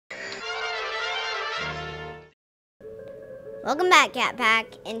Welcome back, Cat Pack,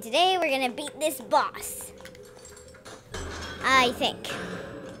 and today we're gonna beat this boss. I think.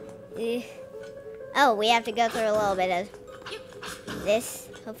 Oh, we have to go through a little bit of this.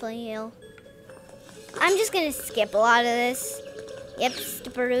 Hopefully he'll... I'm just gonna skip a lot of this. Yep,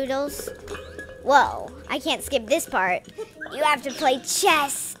 skipperoodles. Whoa, I can't skip this part. You have to play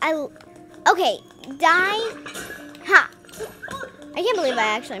chess. Okay, die. Ha! I can't believe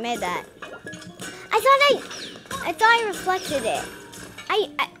I actually made that. I thought I reflected it.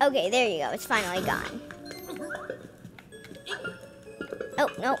 Okay, there you go. It's finally gone. Oh,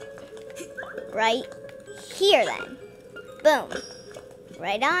 no. Right here, then. Boom.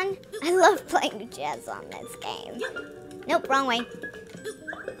 Right on. I love playing chess on this game. Nope, wrong way.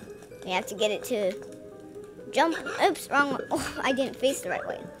 We have to get it to jump. Oops, wrong way. Oh, I didn't face the right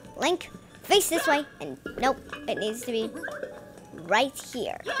way. Link, face this way. And nope, it needs to be right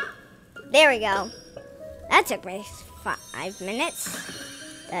here. There we go. That took me 5 minutes.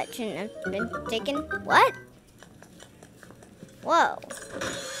 That shouldn't have been taken. What? Whoa.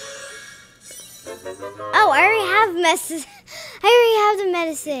 Oh, I already have medicine. I already have the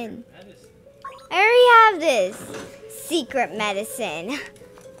medicine. I already have this secret medicine.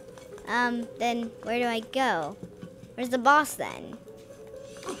 Then where do I go? Where's the boss then?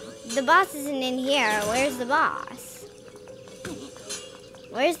 The boss isn't in here. Where's the boss?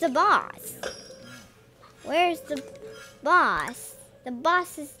 Where's the boss? Where's the boss? The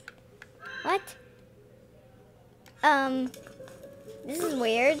boss is... What? This is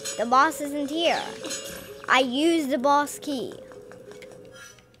weird. The boss isn't here. I used the boss key.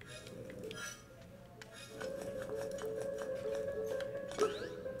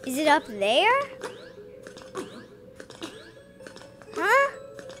 Is it up there? Huh?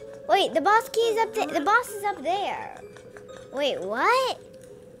 Wait, the boss key is up there. The boss is up there. Wait, what?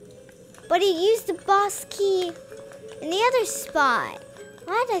 But he used the boss key in the other spot.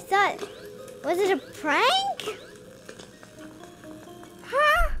 What? I thought... Was it a prank?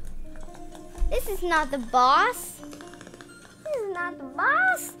 Huh? This is not the boss. This is not the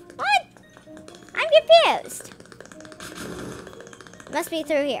boss. What? I'm confused. Must be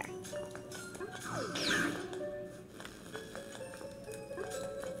through here.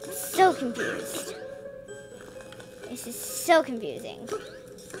 So confused. This is so confusing.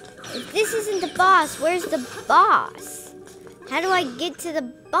 If this isn't the boss, where's the boss? How do I get to the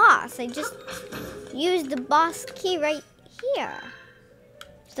boss? I just used the boss key right here.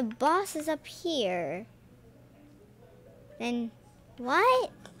 If the boss is up here, then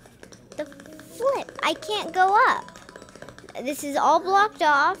what? The flip. I can't go up. This is all blocked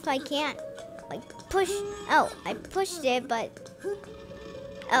off. I can't, like, push. Oh, I pushed it, but...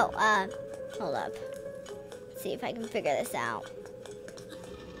 Oh, hold up. Let's see if I can figure this out.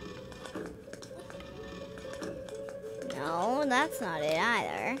 No, that's not it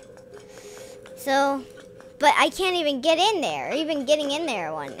either. So, but I can't even get in there. Even getting in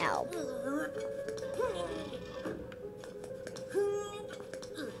there won't help.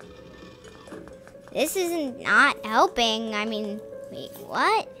 This isn't not helping. I mean, wait,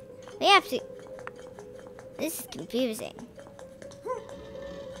 what? We have to... This is confusing.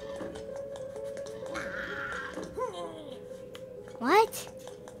 What?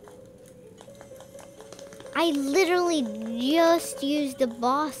 I literally just used the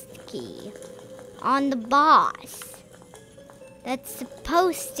boss key on the boss. That's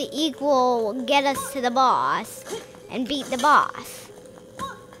supposed to equal get us to the boss and beat the boss.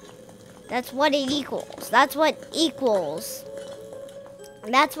 That's what it equals. That's what equals.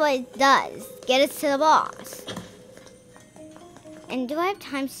 That's what it does. Get us to the boss. And do I have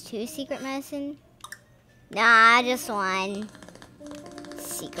 ×2 secret medicine? Nah, just one.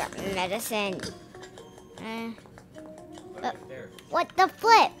 Secret medicine. What the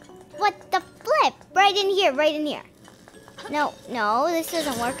flip? What the flip? Right in here, right in here. No, no, this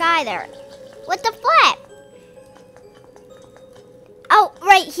doesn't work either. What the flip? Oh,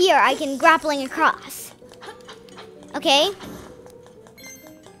 right here, I can grappling across. Okay.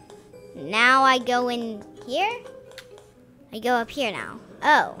 Now I go in here. I go up here now.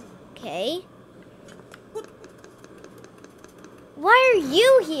 Oh, okay. Why are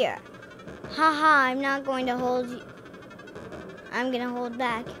you here? Haha, I'm not going to hold you. I'm going to hold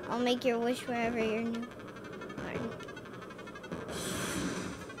back. I'll make your wish wherever you're new.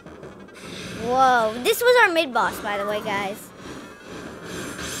 Whoa, this was our mid-boss, by the way, guys.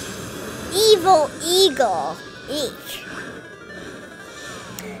 Evil Eagle. Eek.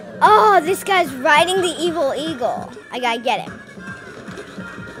 Oh, this guy's riding the Evil Eagle. I gotta get him.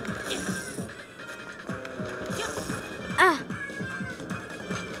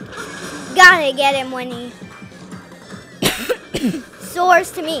 Gotta get him when he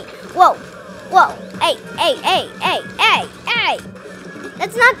soars to me. Whoa, whoa, hey, hey, hey, hey, hey, hey.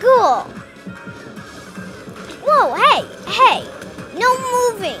 That's not cool. Whoa, hey, hey. No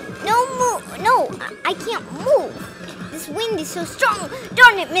moving, no, I can't move. This wind is so strong.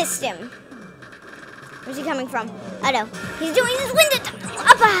 Darn it, missed him. Where's he coming from? I know. He's doing his wind attack.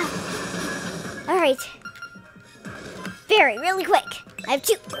 All right. Fairy, really quick. I have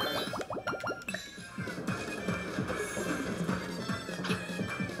 2.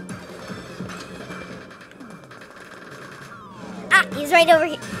 Ah, he's right over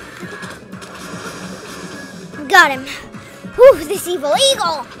here. Got him. Whew, this evil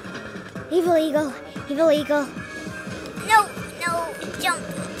eagle. Evil eagle, evil eagle. No, jump,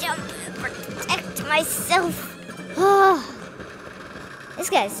 protect myself. Oh, this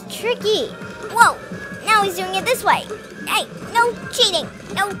guy's tricky. Whoa, now he's doing it this way. Hey, no cheating.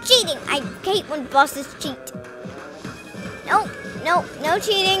 I hate when bosses cheat. No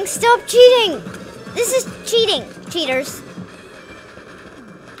cheating. Stop cheating. This is cheating, cheaters.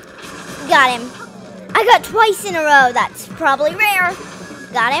 Got him. I got twice in a row. That's probably rare.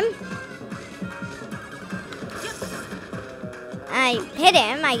 Got him. I hit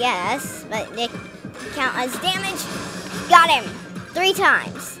him, I guess, but it count as damage. Got him 3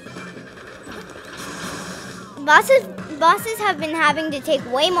 times. Bosses have been having to take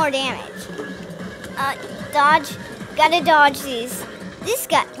way more damage. Dodge. Gotta dodge these. These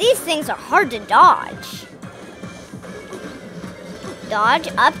things are hard to dodge. Dodge,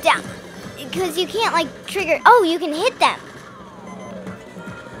 up, down. Because you can't like trigger. Oh, you can hit them.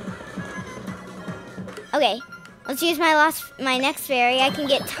 Okay, let's use my next fairy. I can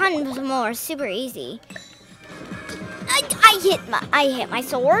get tons more, super easy. I hit my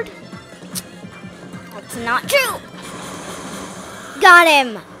sword. That's not true. Got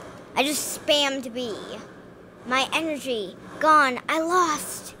him. I just spammed B. My energy gone. I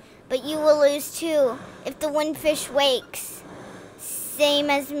lost, but you will lose too if the windfish wakes. Same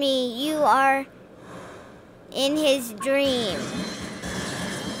as me. You are in his dream.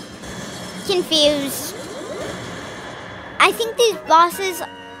 Confused. I think these bosses,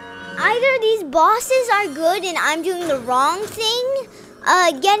 either these bosses are good and I'm doing the wrong thing,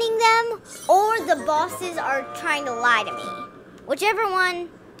 getting them, or the bosses are trying to lie to me. Whichever one,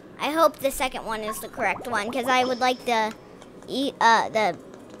 I hope the second one is the correct one, because I would like the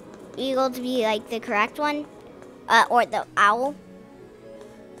eagle to be like the correct one, or the owl.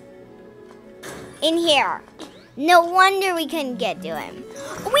 In here. No wonder we couldn't get to him.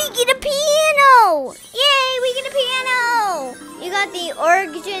 We get a piano! Yay, we get a piano! You got the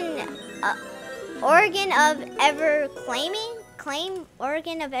organ of ever claiming?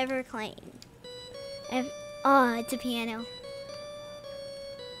 Organ of ever claim. Oh, it's a piano.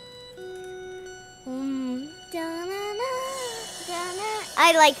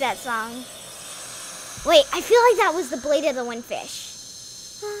 I like that song. Wait, I feel like that was the blade of the windfish.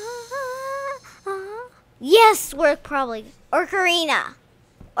 Yes, we're probably ocarina.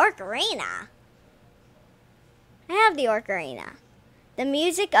 Ocarina. I have the ocarina. The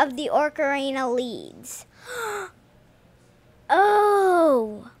music of the ocarina leads.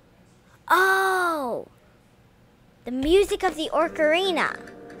 Oh. The music of the ocarina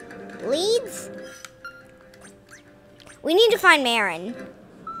leads. We need to find Marin.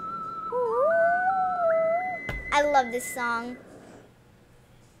 I love this song.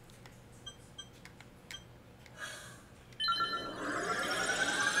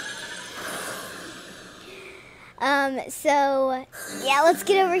 So yeah, let's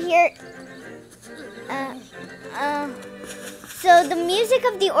get over here. So the music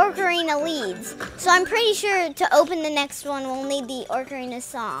of the ocarina leads. So I'm pretty sure to open the next one, we'll need the ocarina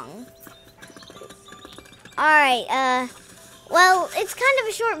song. Alright, well, it's kind of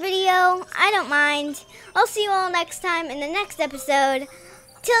a short video. I don't mind. I'll see you all next time in the next episode.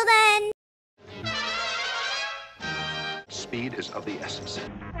 Till then. Speed is of the essence.